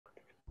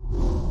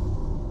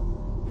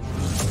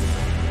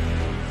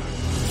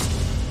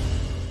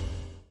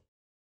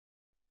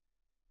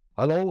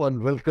Hello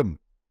and welcome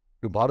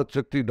to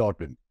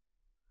Shakti.in.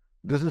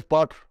 This is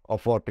part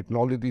of our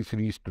technology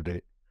series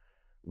today.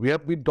 We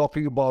have been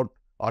talking about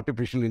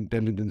artificial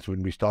intelligence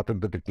when we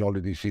started the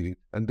technology series,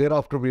 and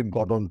thereafter we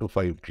got on to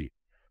 5G.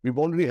 We've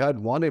already had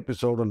one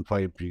episode on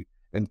 5G,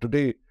 and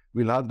today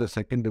we'll have the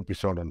second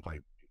episode on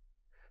 5G.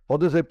 For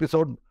this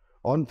episode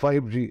on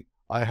 5G,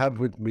 I have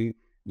with me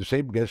the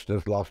same guest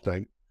as last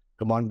time,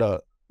 Commander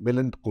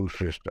Milind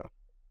Kulshrestha.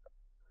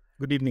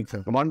 Good evening,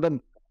 sir. Commander,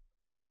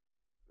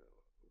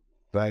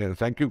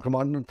 thank you,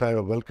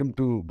 Commander. Welcome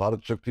to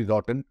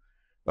Shakti.in.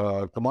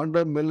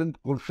 Commander Milind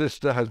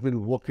Kulshrestha has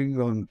been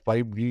working on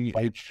 5G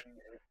edge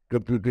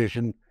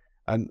computation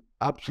and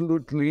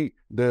absolutely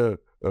the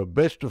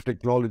best of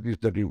technologies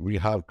that we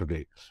have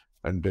today.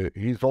 And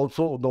he's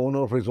also the owner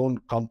of his own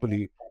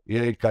company,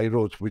 AI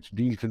Kairos, which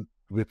deals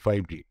with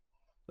 5G.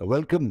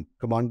 Welcome,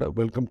 Commander.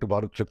 Welcome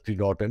to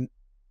Shakti.in.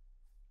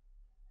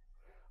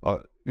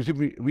 You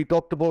see, we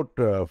talked about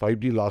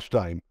 5G last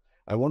time.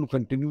 I want to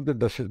continue the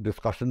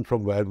discussion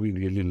from where we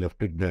really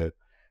left it there.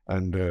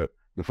 And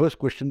the first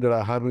question that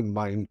I have in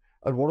mind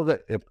are what are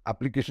the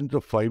applications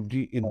of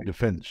 5G in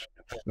defense?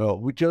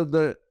 Which are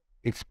the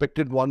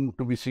expected one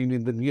to be seen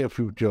in the near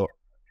future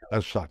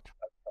as such?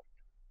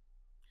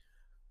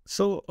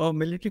 So,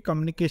 military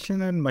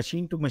communication and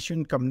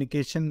machine-to-machine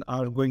communication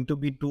are going to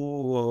be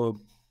two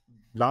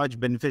large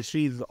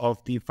beneficiaries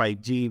of the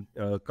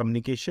 5G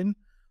communication,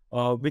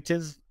 which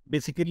is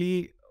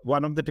basically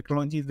one of the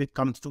technologies that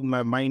comes to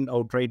my mind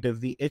outright as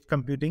the edge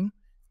computing,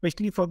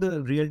 especially for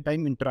the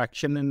real-time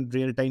interaction and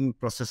real-time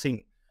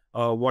processing.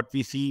 What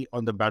we see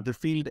on the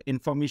battlefield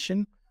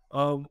information,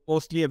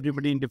 mostly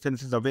everybody in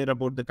defense is aware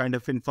about the kind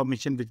of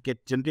information which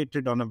get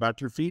generated on a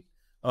battlefield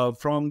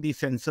from the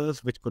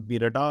sensors, which could be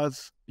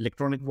radars,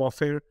 electronic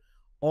warfare,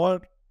 or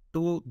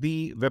to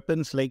the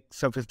weapons like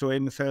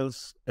surface-to-air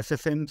missiles,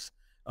 SSMs,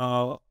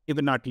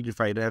 even artillery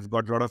fighter has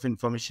got a lot of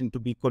information to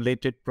be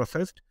collated,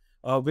 processed.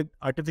 With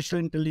artificial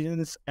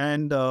intelligence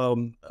and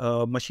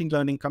machine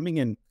learning coming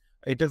in,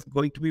 it is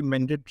going to be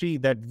mandatory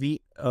that we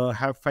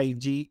have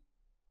 5G,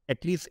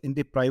 at least in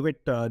the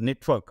private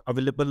network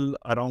available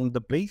around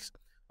the place.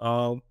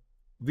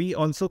 We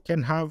also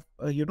can have,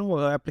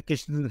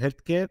 applications in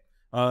healthcare,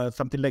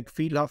 something like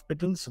field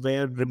hospitals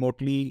where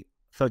remotely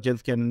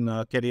surgeons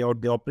can carry out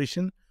the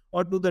operation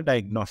or do the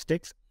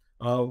diagnostics.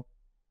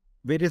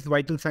 Various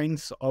vital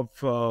signs of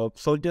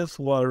soldiers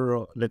who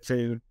are, let's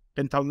say,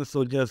 10,000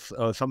 soldiers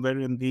somewhere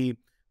in the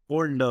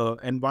cold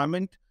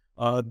environment,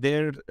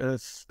 their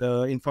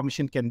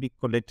information can be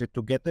collected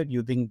together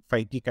using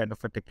 5G kind of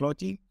a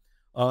technology.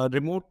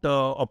 Remote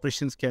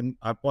operations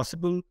are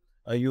possible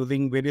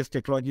using various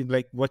technologies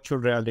like virtual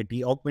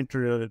reality,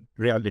 augmented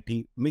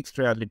reality, mixed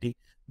reality.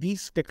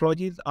 These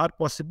technologies are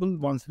possible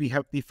once we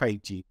have the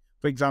 5G.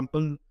 For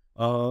example,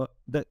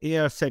 the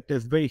AR set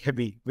is very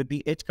heavy. With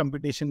the edge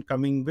computation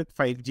coming with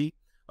 5G,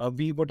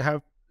 we would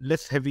have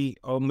less heavy,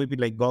 or maybe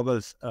like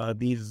goggles,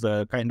 these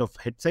kind of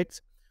headsets.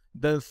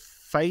 The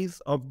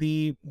size of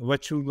the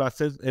virtual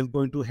glasses is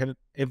going to help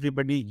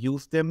everybody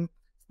use them,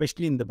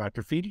 especially in the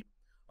battlefield.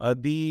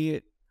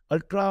 The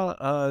ultra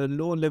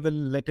low level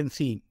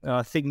latency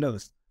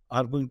signals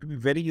are going to be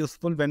very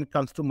useful when it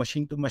comes to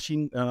machine to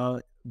machine.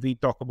 We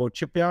talk about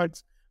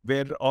shipyards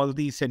where all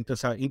these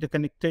centers are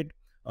interconnected.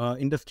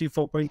 Industry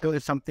 4.0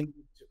 is something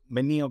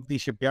many of the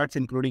shipyards,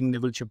 including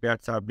naval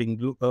shipyards, are being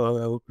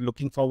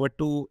looking forward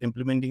to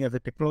implementing as a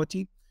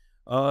technology.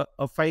 A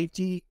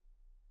 5G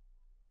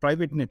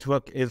private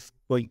network is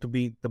going to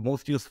be the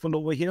most useful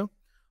over here.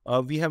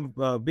 We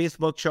have base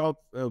workshop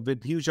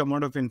with huge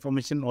amount of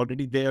information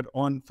already there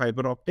on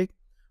fiber optic.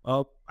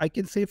 I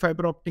can say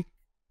fiber optic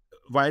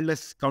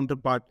wireless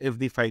counterpart is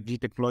the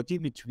 5G technology,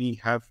 which we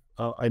have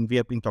and we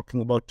have been talking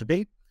about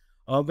today.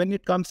 When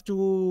it comes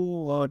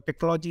to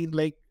technologies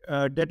like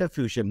data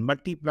fusion,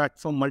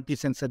 multi-platform,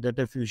 multi-sensor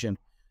data fusion,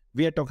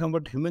 we are talking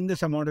about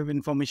humongous amount of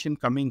information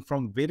coming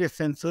from various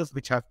sensors,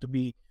 which have to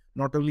be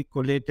not only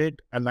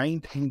collated,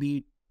 aligned in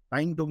the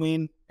time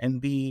domain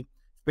and the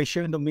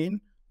spatial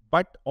domain,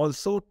 but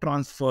also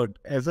transferred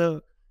as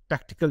a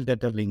tactical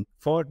data link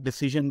for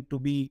decision to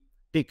be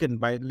taken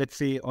by, let's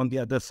say, on the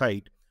other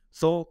side.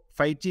 So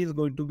 5G is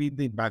going to be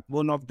the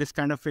backbone of this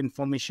kind of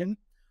information.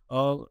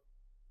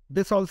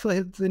 This also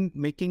helps in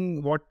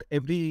making what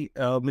every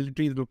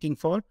military is looking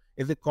for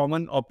is a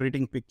common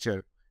operating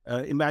picture.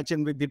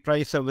 Imagine with the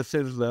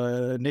tri-services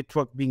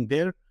network being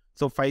there.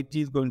 So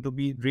 5G is going to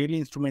be really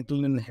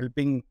instrumental in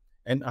helping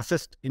and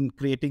assist in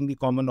creating the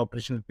common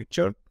operational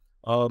picture.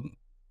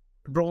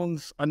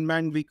 Drones,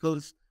 unmanned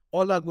vehicles,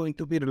 all are going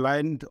to be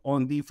reliant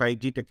on the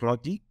 5G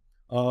technology,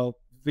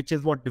 which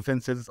is what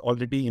defense is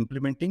already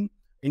implementing.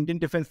 Indian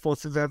Defense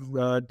Forces have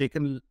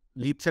taken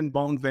leaps and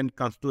bounds when it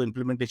comes to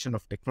implementation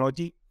of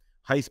technology.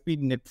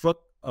 High-speed network,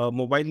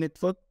 mobile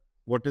network,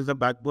 what is the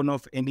backbone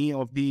of any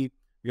of the,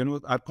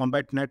 our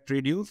combat net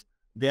radios,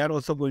 they are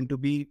also going to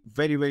be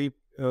very, very,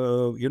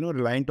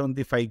 reliant on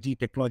the 5G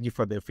technology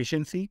for the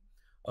efficiency.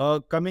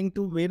 Coming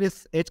to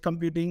various edge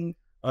computing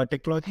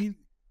technologies,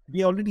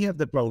 we already have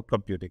the cloud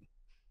computing.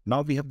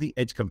 Now we have the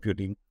edge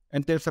computing.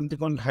 and there's something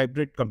called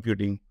hybrid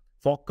computing,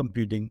 fog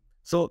computing.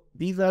 So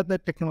these are the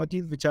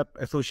technologies which are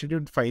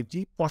associated with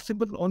 5G,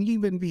 possible only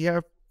when we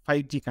have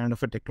 5G kind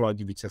of a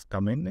technology which has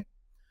come in.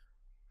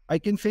 I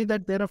can say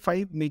that there are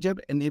five major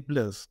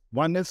enablers.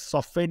 One is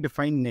software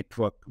defined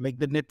network, like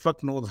the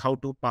network knows how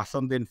to pass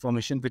on the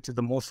information, which is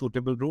the most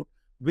suitable route,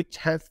 which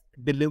has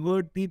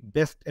delivered the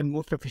best and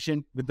most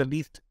efficient with the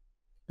least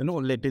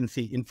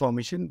latency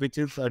information, which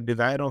is a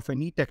desire of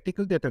any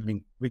tactical data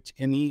link, which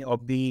any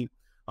of the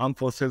armed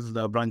forces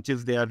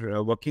branches they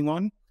are working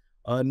on.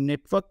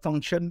 Network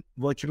function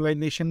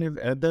virtualization is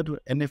other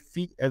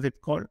NFV as it's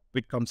called,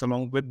 which comes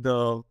along with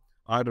the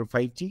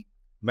R5G.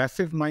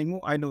 Massive MIMO,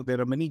 I know there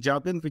are many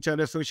jargons which are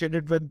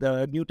associated with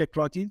new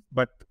technologies,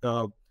 but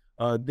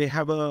they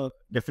have a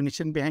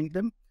definition behind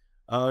them.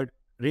 Uh,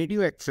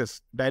 Radio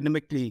access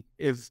dynamically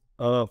is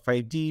a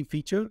 5G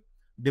feature.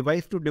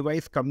 Device to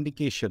device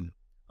communication,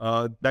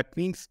 that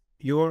means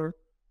your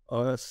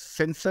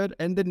sensor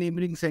and the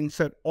neighboring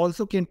sensor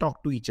also can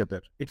talk to each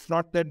other. It's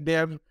not that they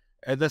are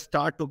as a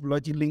star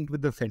topology linked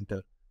with the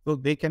center. So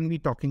they can be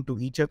talking to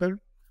each other.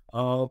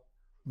 Uh,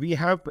 we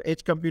have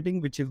edge computing,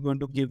 which is going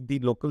to give the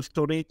local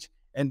storage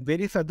and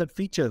various other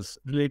features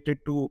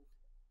related to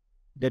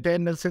data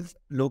analysis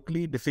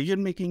locally,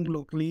 decision making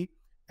locally.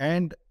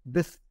 And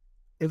this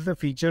is a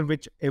feature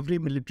which every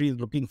military is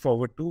looking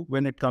forward to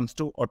when it comes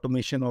to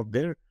automation of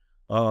their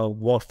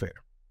warfare.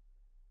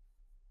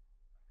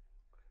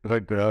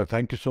 Right.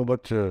 Thank you so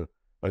much.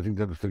 I think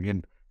that was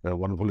again a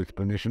wonderful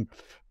explanation.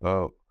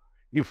 Uh,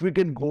 if we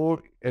can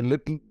go a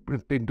little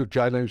bit into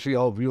China, you see,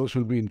 our viewers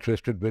will be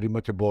interested very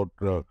much about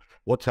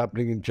what's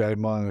happening in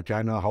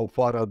China, how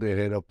far are they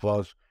ahead of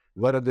us,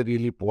 where are they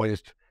really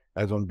poised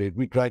as on date.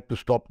 We tried to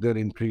stop their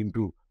entry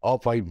into our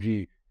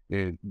 5G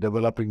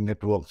developing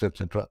networks,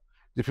 etc.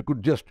 If you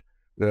could just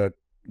uh,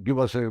 give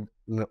us an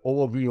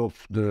overview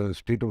of the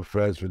state of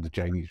affairs with the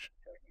Chinese.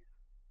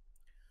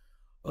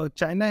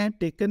 China had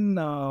taken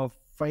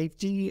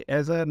 5G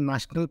as a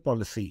national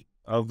policy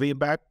way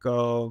back,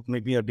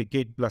 maybe a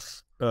decade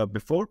plus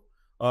before.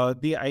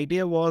 The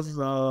idea was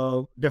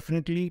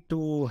definitely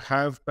to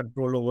have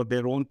control over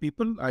their own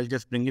people. I'll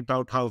just bring it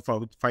out how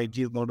 5G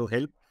is going to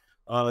help.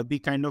 The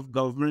kind of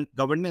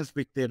governance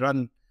which they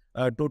run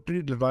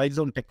totally relies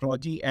on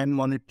technology and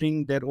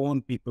monitoring their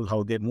own people,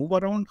 how they move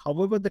around.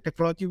 However, the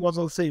technology was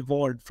also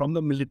evolved from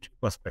the military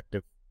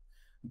perspective.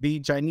 The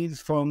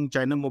Chinese firm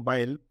China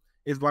Mobile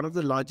is one of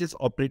the largest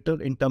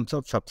operator in terms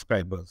of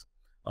subscribers.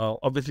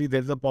 Obviously,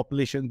 there's a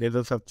population, there's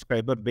a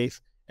subscriber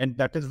base, and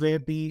that is where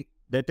the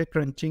data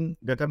crunching,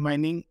 data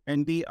mining,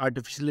 and the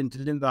artificial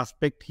intelligence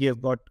aspect here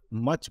got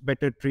much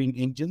better trained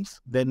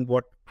engines than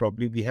what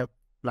probably we have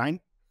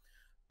planned.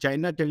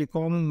 China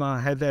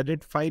Telecom has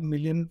added 5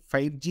 million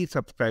 5G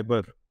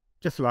subscriber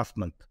just last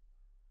month,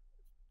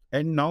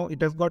 and now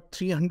it has got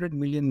 300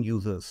 million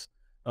users,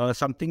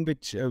 something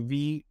which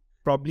we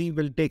probably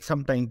will take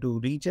some time to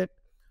reach it.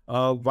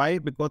 Why?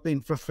 Because the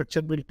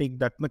infrastructure will take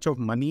that much of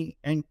money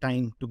and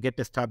time to get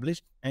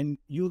established, and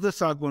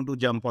users are going to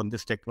jump on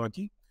this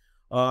technology.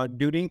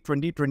 During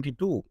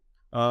 2022,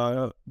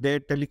 their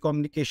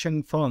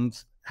telecommunication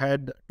firms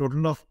had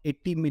total of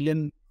 80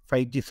 million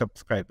 5G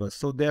subscribers.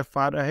 So they are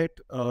far ahead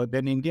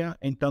than India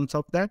in terms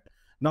of that.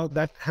 Now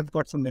that has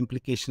got some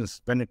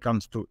implications when it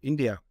comes to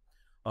India.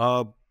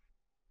 Uh,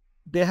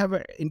 they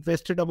have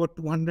invested about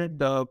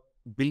 $200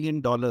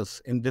 billion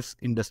in this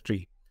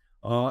industry.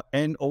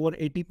 And over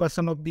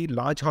 80% of the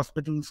large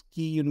hospitals,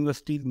 key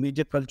universities,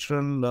 major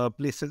cultural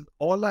places,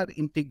 all are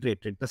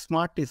integrated. The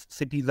smartest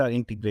cities are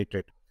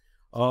integrated.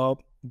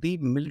 The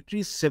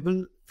military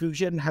civil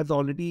fusion has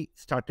already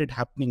started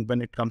happening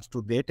when it comes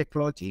to their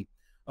technology.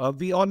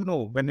 We all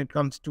know when it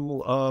comes to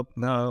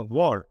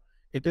war,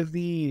 it is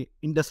the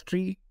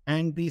industry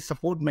and the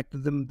support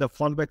mechanism, the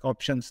fallback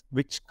options,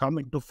 which come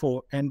into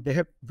fore, and they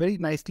have very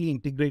nicely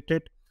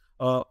integrated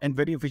and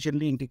very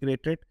efficiently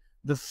integrated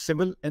the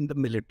civil and the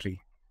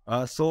military.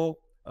 So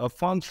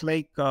firms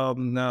like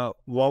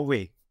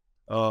Huawei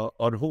or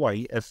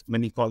Huawei, as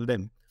many call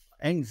them,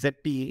 and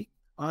ZTE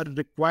are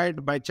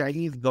required by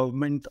Chinese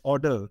government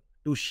order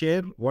to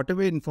share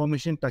whatever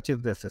information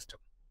touches their system.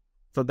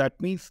 So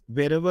that means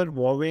wherever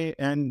Huawei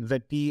and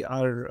ZTE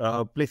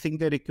are placing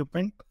their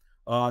equipment,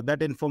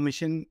 that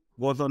information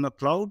goes on a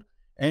cloud,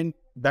 and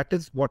that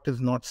is what is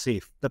not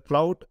safe. The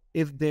cloud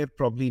is there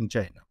probably in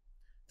China.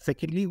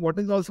 Secondly, what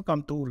has also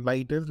come to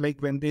light is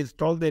like when they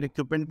install their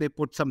equipment, they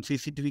put some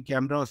CCTV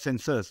camera or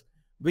sensors,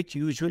 which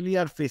usually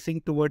are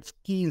facing towards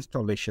key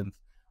installations.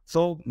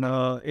 So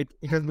it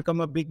has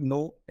become a big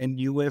no in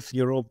US,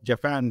 Europe,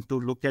 Japan to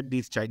look at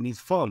these Chinese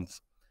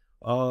firms.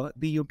 The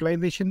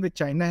utilization which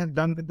China has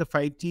done with the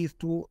 5G is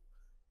to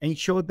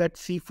ensure that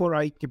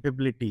C4I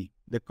capability,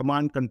 the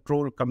command,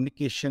 control,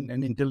 communication,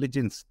 and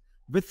intelligence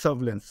with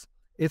surveillance,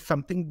 is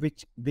something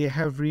which they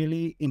have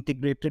really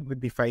integrated with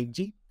the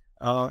 5G,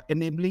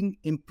 enabling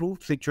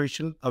improved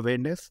situational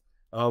awareness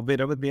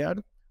wherever they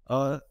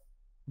are.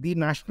 The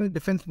National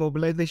Defense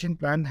Mobilization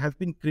Plan has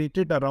been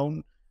created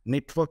around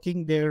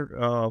networking their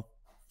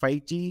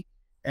 5G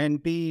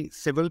and the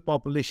civil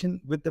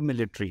population with the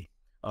military.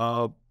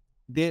 Uh,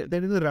 there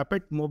is a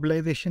rapid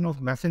mobilization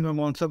of massive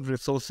amounts of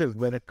resources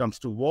when it comes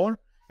to war,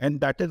 and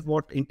that is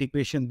what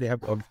integration they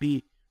have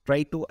already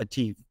tried to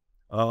achieve.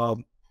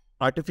 Um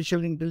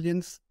Artificial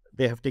intelligence,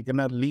 they have taken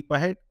a leap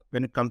ahead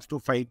when it comes to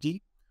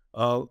 5G.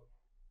 Uh,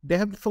 they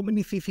have so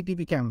many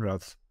CCTV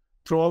cameras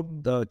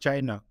throughout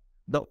China.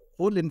 The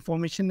whole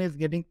information is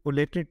getting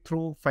collated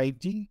through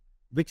 5G,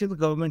 which is the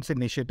government's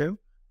initiative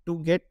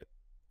to get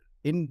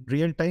in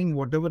real time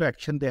whatever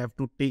action they have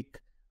to take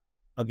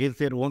against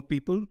their own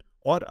people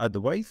or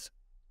otherwise.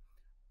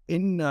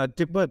 In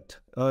Tibet,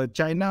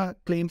 China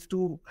claims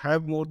to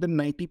have more than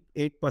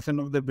 98%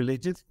 of the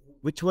villages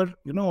which were,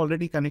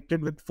 already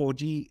connected with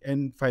 4G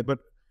and fiber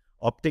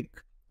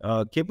optic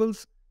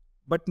cables.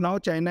 But now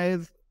China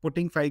is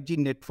putting 5G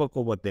network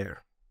over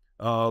there.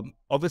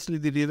 Obviously,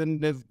 the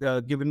reason is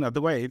given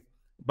otherwise,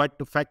 but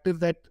the fact is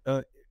that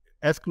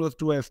as close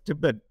to as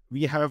Tibet,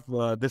 we have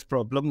this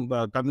problem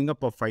coming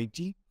up of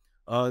 5G.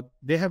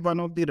 They have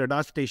one of the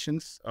radar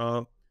stations.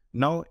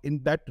 Now,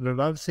 in that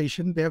radar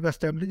station, they have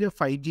established a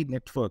 5G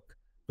network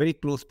very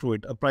close to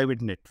it, a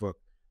private network.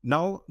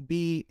 Now,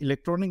 the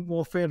electronic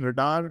warfare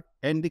radar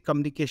and the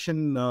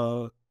communication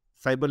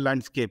cyber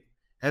landscape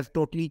has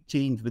totally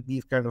changed with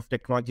these kind of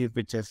technologies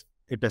which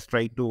it has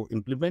tried to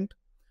implement.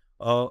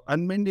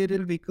 Unmanned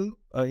aerial vehicle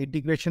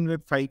integration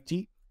with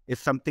 5G is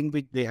something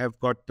which they have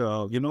got,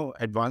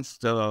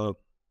 advanced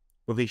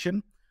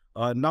position.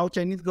 Now,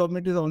 Chinese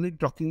government is only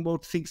talking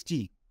about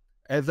 6G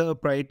as a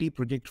priority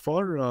project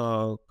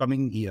for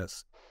coming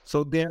years.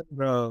 So they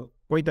are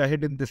quite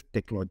ahead in this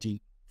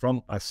technology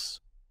from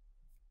us.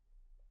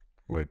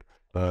 Right.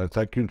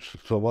 Thank you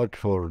so much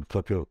for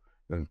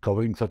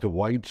covering such a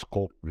wide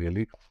scope,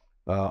 really.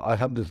 I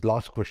have this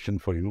last question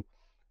for you.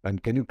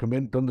 And can you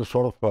comment on the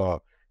sort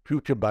of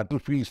future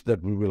battlefields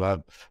that we will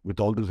have with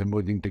all these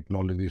emerging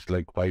technologies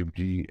like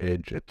 5G,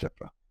 Edge,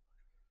 etc.?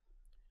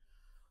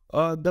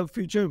 The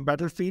future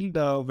battlefield,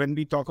 when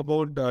we talk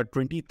about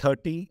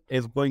 2030,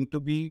 is going to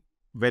be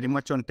very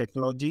much on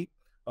technology.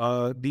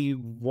 The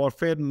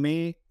warfare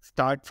may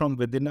start from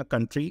within a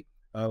country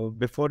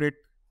before it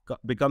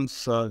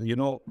becomes,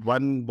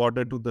 one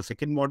border to the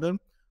second border.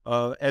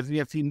 As we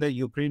have seen the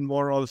Ukraine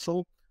war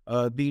also,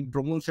 the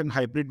drones and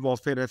hybrid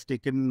warfare has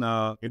taken,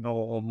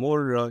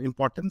 more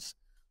importance.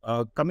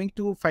 Coming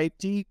to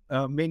 5G,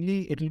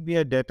 mainly it will be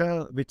a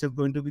data which is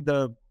going to be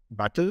the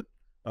battle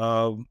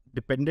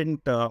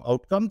dependent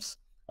outcomes.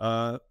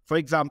 For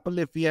example,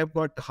 if we have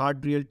got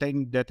hard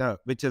real-time data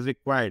which is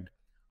required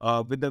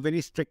with a very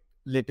strict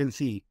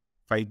latency,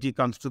 5G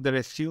comes to the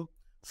rescue.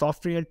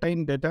 Soft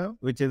real-time data,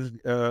 which is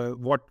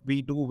what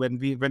we do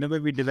whenever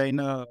we design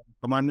a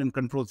command and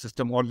control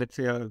system, or let's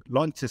say a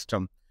launch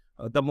system.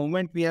 The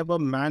moment we have a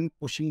man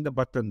pushing the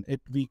button,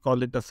 we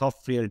call it a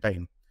soft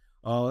real-time.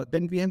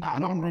 Then we have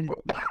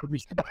non-real-time,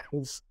 which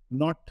is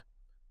not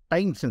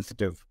time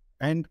sensitive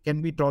and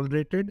can be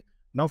tolerated.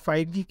 Now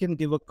 5G can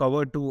give a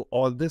cover to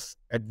all this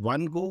at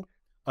one go.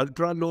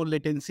 Ultra low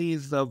latency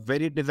is a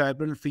very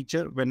desirable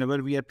feature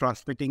whenever we are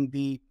transmitting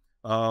the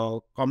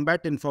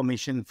combat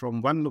information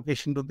from one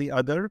location to the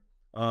other,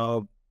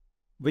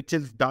 which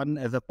is done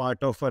as a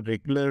part of a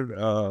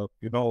regular,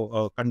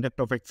 conduct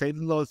of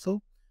exercises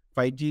also.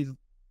 5G is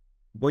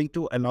going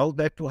to allow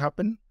that to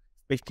happen,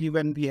 especially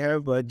when we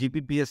have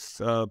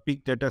GBPS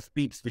peak data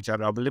speeds which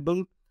are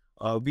available.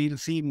 We'll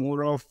see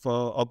more of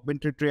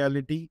augmented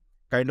reality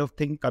kind of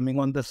thing coming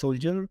on the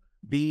soldier.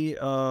 The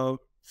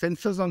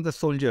sensors on the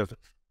soldier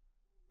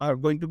are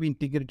going to be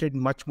integrated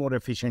much more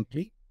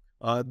efficiently.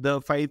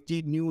 The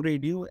 5G new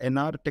radio,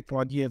 NR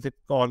technology as it's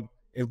called,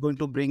 is going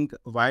to bring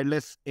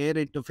wireless air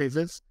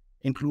interfaces,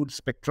 include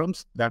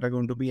spectrums that are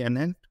going to be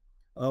enhanced.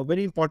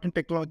 Very important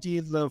technology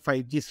is the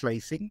 5G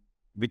slicing,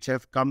 which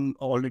has come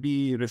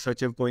already,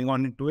 researchers going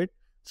on into it,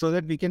 so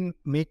that we can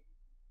make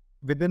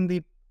within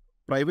the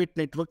private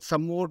network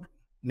some more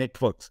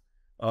networks.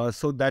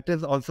 So that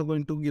is also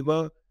going to give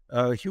a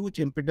huge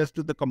impetus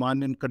to the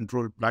command and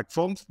control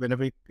platforms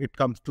whenever it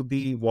comes to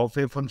the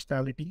warfare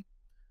functionality.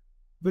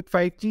 With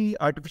 5G,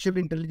 artificial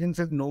intelligence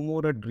is no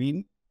more a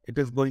dream. It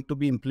is going to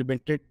be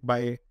implemented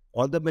by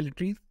all the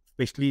militaries,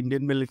 especially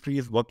Indian military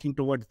is working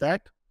towards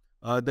that.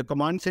 The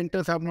command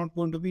centers are not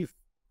going to be,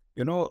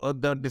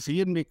 the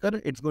decision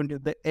maker. It's going to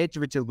be the edge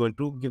which is going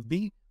to give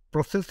the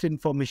processed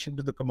information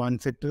to the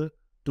command center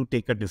to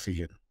take a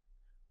decision.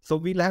 So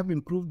we'll have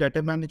improved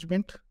data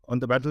management on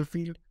the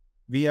battlefield.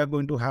 We are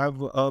going to have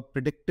a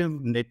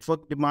predictive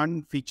network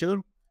demand feature,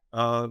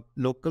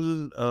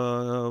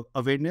 local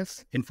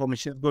awareness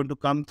information is going to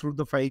come through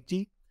the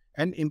 5G,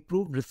 and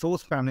improved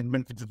resource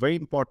management, which is very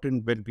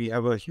important when we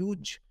have a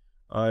huge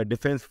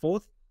defense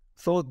force.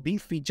 So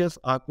these features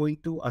are going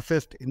to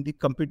assist in the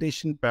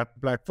computation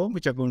platform,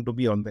 which are going to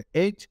be on the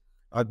edge,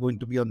 are going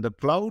to be on the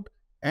cloud,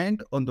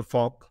 and on the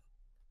fog.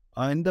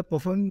 And the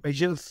performance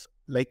measures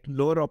like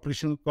lower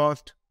operational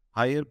cost,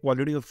 higher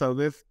quality of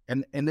service,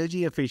 and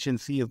energy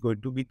efficiency is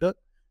going to be the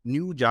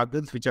new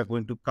jargons which are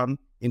going to come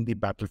in the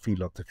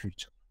battlefield of the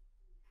future.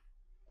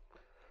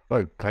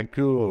 Right. Thank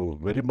you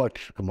very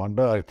much,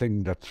 Commander. I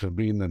think that's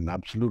been an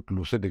absolute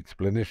lucid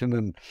explanation,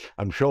 and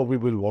I'm sure we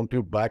will want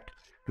you back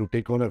to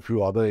take on a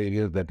few other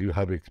areas that you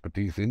have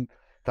expertise in.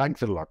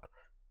 Thanks a lot.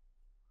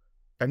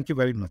 Thank you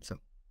very much, sir.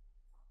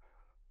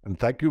 And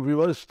thank you,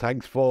 viewers.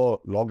 Thanks for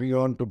logging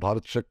on to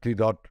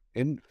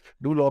bharatshakti.in.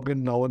 Do log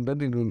in now and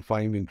then, and you'll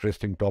find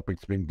interesting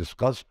topics being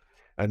discussed.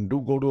 And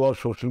do go to our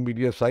social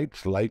media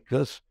sites, like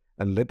us,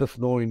 and let us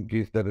know in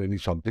case there are any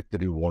subjects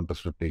that you want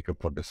us to take up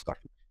for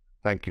discussion.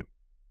 Thank you.